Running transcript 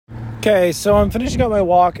Okay, so I'm finishing up my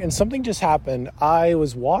walk and something just happened. I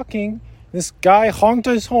was walking, this guy honked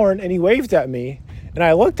his horn and he waved at me. And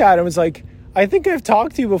I looked at him and was like, I think I've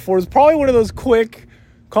talked to you before. It's probably one of those quick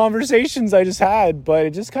conversations I just had, but it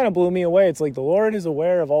just kind of blew me away. It's like the Lord is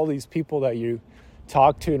aware of all these people that you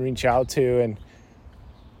talk to and reach out to. And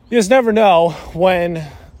you just never know when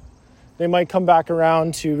they might come back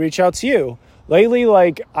around to reach out to you. Lately,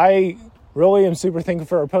 I really am super thankful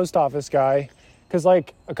for our post office guy. Because a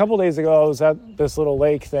couple days ago, I was at this little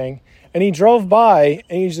lake thing, and he drove by,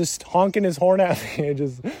 and he's just honking his horn at me and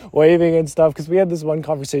just waving and stuff. Because we had this one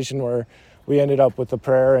conversation where we ended up with a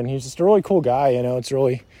prayer, and he's just a really cool guy. You know, it's a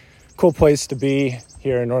really cool place to be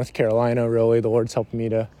here in North Carolina. Really, the Lord's helped me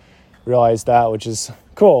to realize that, which is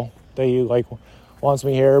cool that He wants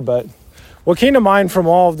me here. But what came to mind from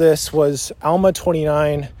all of this was Alma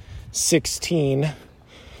 29:16.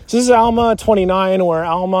 So this is Alma 29, where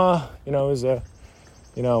Alma, is a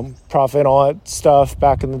prophet and all that stuff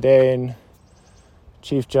back in the day, and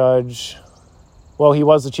chief judge. Well, he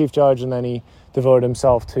was the chief judge, and then he devoted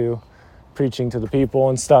himself to preaching to the people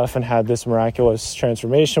and stuff, and had this miraculous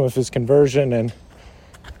transformation with his conversion. And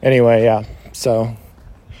anyway, yeah. So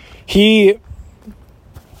he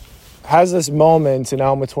has this moment in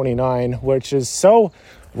Alma 29, which is so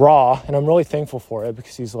raw, and I'm really thankful for it,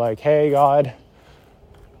 because he's like, hey, God,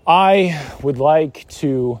 I would like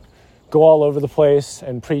to go all over the place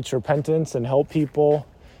and preach repentance and help people.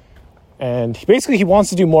 And he wants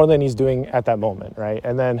to do more than he's doing at that moment, right?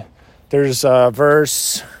 And then there's a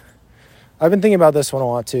verse. I've been thinking about this one a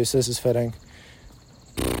lot too, so this is fitting.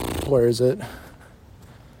 Where is it?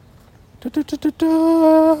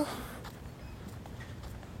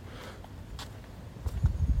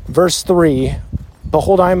 Verse 3.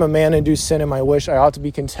 Behold, I am a man and do sin, and I wish I ought to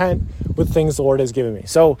be content with things the Lord has given me.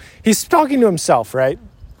 So he's talking to himself, right?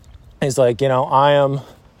 He's like, I am,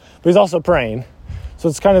 but he's also praying. So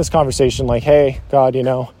it's kind of this conversation like, hey, God,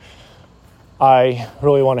 I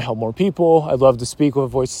really want to help more people. I'd love to speak with a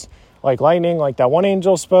voice like lightning, like that one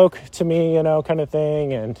angel spoke to me, kind of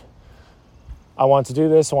thing. And I want to do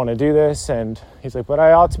this. I want to do this. And he's like, but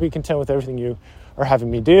I ought to be content with everything you are having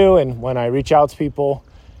me do. And when I reach out to people,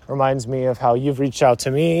 it reminds me of how you've reached out to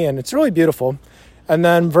me. And it's really beautiful. And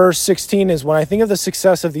then verse 16 is, when I think of the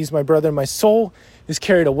success of these, my brethren, my soul is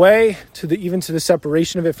carried away even to the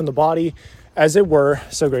separation of it from the body, as it were,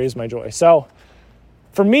 so great is my joy. So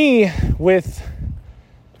for me, with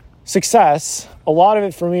success, a lot of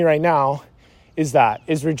it for me right now is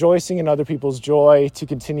rejoicing in other people's joy, to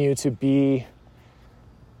continue to be,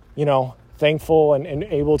 thankful and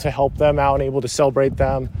able to help them out and able to celebrate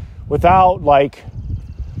them without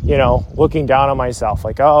looking down on myself,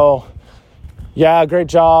 like, oh, yeah, great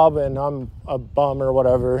job, and I'm a bum or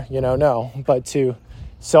whatever, no. But to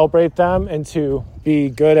celebrate them and to be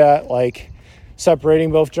good at,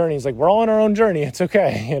 separating both journeys. We're all on our own journey. It's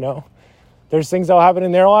okay, There's things that will happen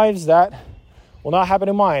in their lives that will not happen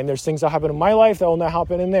in mine. There's things that happen in my life that will not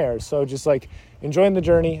happen in theirs. So just, enjoying the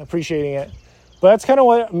journey, appreciating it. But that's kind of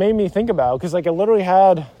what made me think about, because, I literally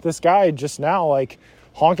had this guy just now,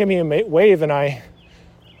 honking me and wave, and I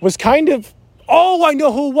was kind of, oh, I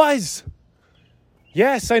know who it was.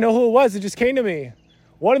 Yes, I know who it was. It just came to me.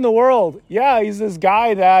 What in the world? Yeah, he's this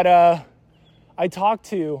guy that I talked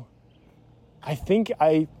to. I think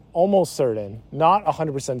I almost certain, not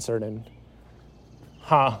 100% certain.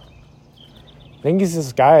 I think he's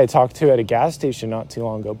this guy I talked to at a gas station not too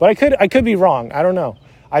long ago. But I could be wrong. I don't know.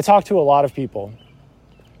 I talked to a lot of people.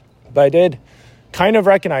 But I did kind of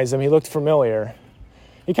recognize him. He looked familiar.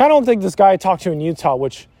 You kind of don't think this guy I talked to in Utah,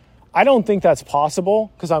 which I don't think that's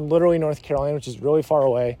possible, because I'm literally in North Carolina, which is really far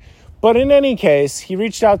away. But in any case, he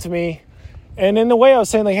reached out to me, and in the way I was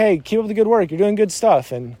saying, hey, keep up the good work. You're doing good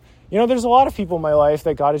stuff. And, there's a lot of people in my life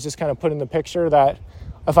that God has just kind of put in the picture that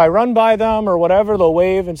if I run by them or whatever, they'll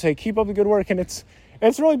wave and say, keep up the good work. And it's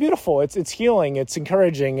really beautiful. It's healing. It's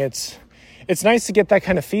encouraging. It's nice to get that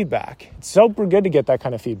kind of feedback. It's super good to get that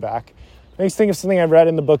kind of feedback. It makes me think of something I read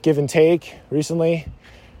in the book Give and Take recently.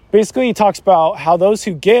 Basically, he talks about how those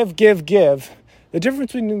who give, the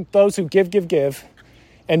difference between those who give,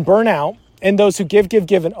 and burn out, and those who give,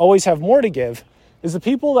 and always have more to give, is the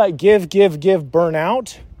people that give, burn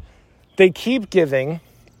out. They keep giving,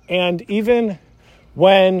 and even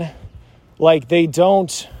when, they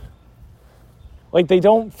don't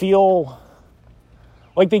feel,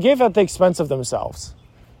 they give at the expense of themselves.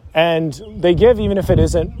 And they give even if it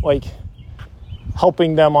isn't,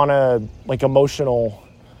 helping them on a, emotional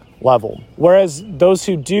level. Whereas those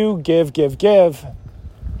who do give,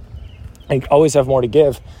 always have more to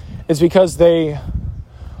give, is because they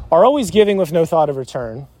are always giving with no thought of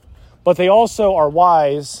return, but they also are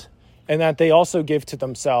wise and that they also give to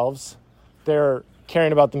themselves. They're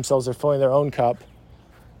caring about themselves. They're filling their own cup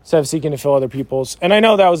instead of seeking to fill other people's. And I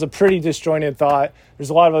know that was a pretty disjointed thought. There's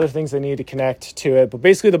a lot of other things that need to connect to it. But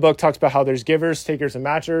basically the book talks about how there's givers, takers, and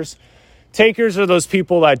matchers. Takers are those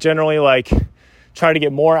people that generally like try to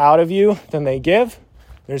get more out of you than they give.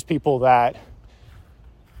 There's people that,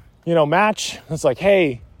 match. It's like,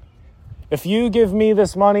 hey, if you give me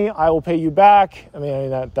this money, I will pay you back. I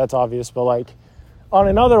mean that's obvious, but like on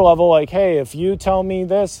another level, like, hey, if you tell me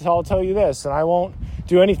this, I'll tell you this, and I won't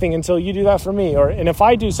do anything until you do that for me. And if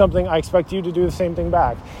I do something, I expect you to do the same thing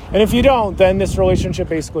back. And if you don't, then this relationship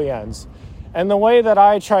basically ends. And the way that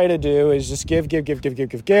I try to do is just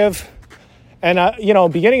give.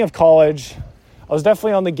 And, beginning of college, I was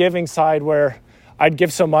definitely on the giving side where I'd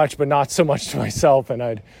give so much, but not so much to myself, and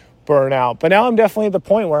I'd burn out. But now I'm definitely at the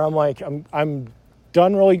point where I'm like, I'm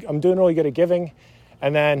doing really good at giving.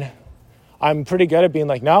 And then I'm pretty good at being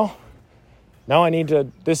like, no,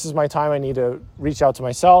 this is my time. I need to reach out to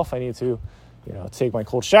myself. I need to, take my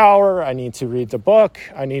cold shower. I need to read the book.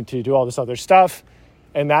 I need to do all this other stuff.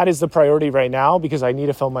 And that is the priority right now because I need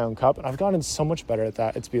to fill my own cup. And I've gotten so much better at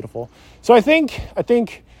that. It's beautiful. So I think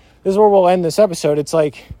this is where we'll end this episode. It's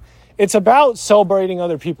like, it's about celebrating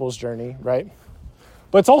other people's journey, right?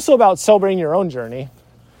 But it's also about celebrating your own journey,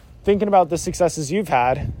 thinking about the successes you've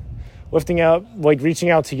had, lifting up, like reaching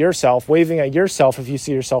out to yourself, waving at yourself if you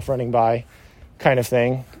see yourself running by kind of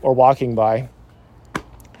thing or walking by.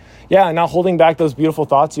 Yeah, and not holding back those beautiful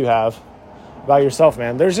thoughts you have about yourself,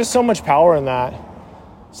 man. There's just so much power in that.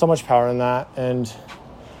 And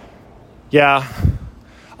yeah,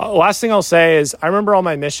 last thing I'll say is I remember on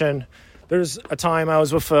my mission, there's a time I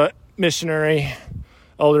was with a missionary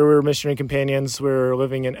elder. We were missionary companions. We were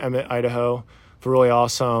living in Emmett, Idaho, with a really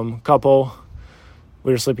awesome couple.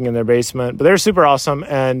 We were sleeping in their basement, but they were super awesome.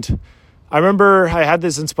 And I remember I had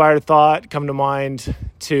this inspired thought come to mind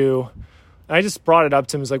and I just brought it up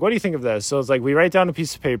to him. I was like, what do you think of this? So it's like, we write down a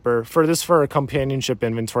piece of paper for a companionship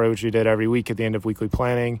inventory, which we did every week at the end of weekly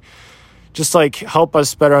planning. Just like help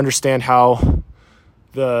us better understand how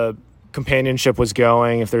the companionship was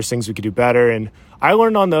going, if there's things we could do better. And I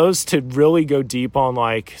learned on those to really go deep on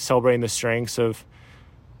like celebrating the strengths of,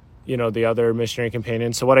 the other missionary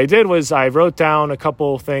companions. So what I did was I wrote down a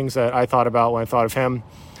couple things that I thought about when I thought of him.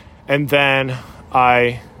 And then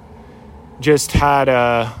I just had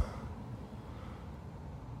I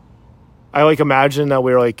imagined that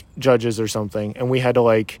we were like judges or something, and we had to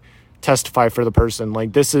like testify for the person.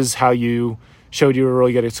 Like, this is how you showed you were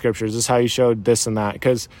really good at scriptures. This is how you showed this and that.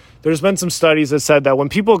 Because there's been some studies that said that when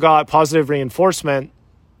people got positive reinforcement,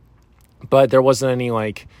 but there wasn't any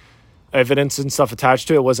like evidence and stuff attached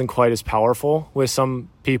to it, wasn't quite as powerful with some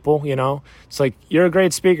people, It's like, you're a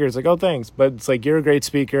great speaker. It's like, oh, thanks. But it's like, you're a great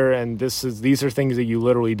speaker, and these are things that you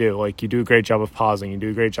literally do. Like, you do a great job of pausing. You do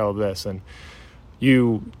a great job of this. And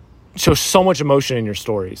you show so much emotion in your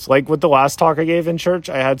stories. Like with the last talk I gave in church,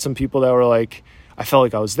 I had some people that were like, I felt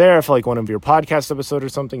like I was there. I felt like one of your podcast episodes or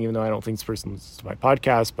something, even though I don't think this person listens to my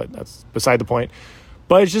podcast, but that's beside the point.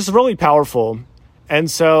 But it's just really powerful. And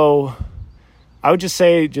so I would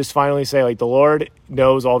just finally say, like, the Lord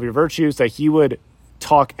knows all of your virtues, that he would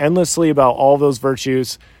talk endlessly about all those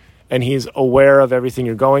virtues, and he's aware of everything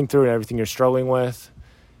you're going through and everything you're struggling with.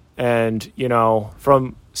 And,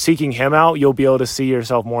 from seeking him out, you'll be able to see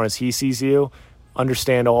yourself more as he sees you,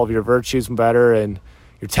 understand all of your virtues better and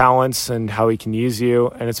your talents and how he can use you.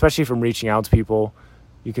 And especially from reaching out to people,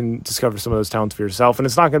 you can discover some of those talents for yourself. And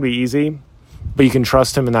it's not going to be easy, but you can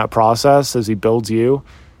trust him in that process as he builds you,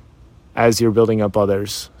 as you're building up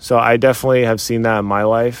others. So I definitely have seen that in my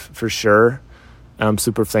life for sure. And I'm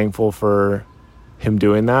super thankful for him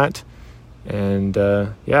doing that. And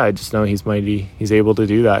I just know he's mighty. He's able to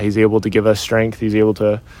do that. He's able to give us strength. He's able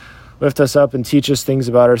to lift us up and teach us things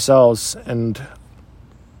about ourselves. And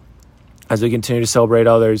as we continue to celebrate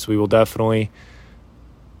others, we will definitely,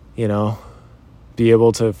 be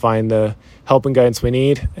able to find the help and guidance we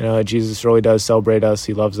need. Jesus really does celebrate us.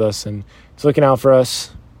 He loves us, and he's looking out for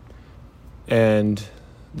us. And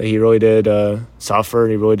that he really did suffer.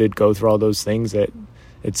 He really did go through all those things that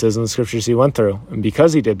it says in the scriptures he went through. And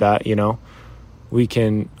because he did that, we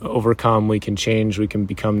can overcome, we can change, we can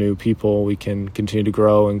become new people, we can continue to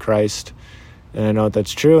grow in Christ. And I know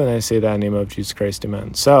that's true, and I say that in the name of Jesus Christ,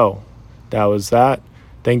 amen. So that was that.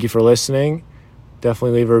 Thank you for listening.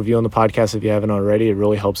 Definitely leave a review on the podcast if you haven't already. It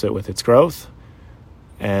really helps it with its growth.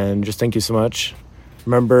 And just thank you so much.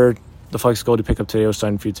 Remember, the flex goal to pick up today was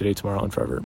signed for you today, tomorrow, and forever.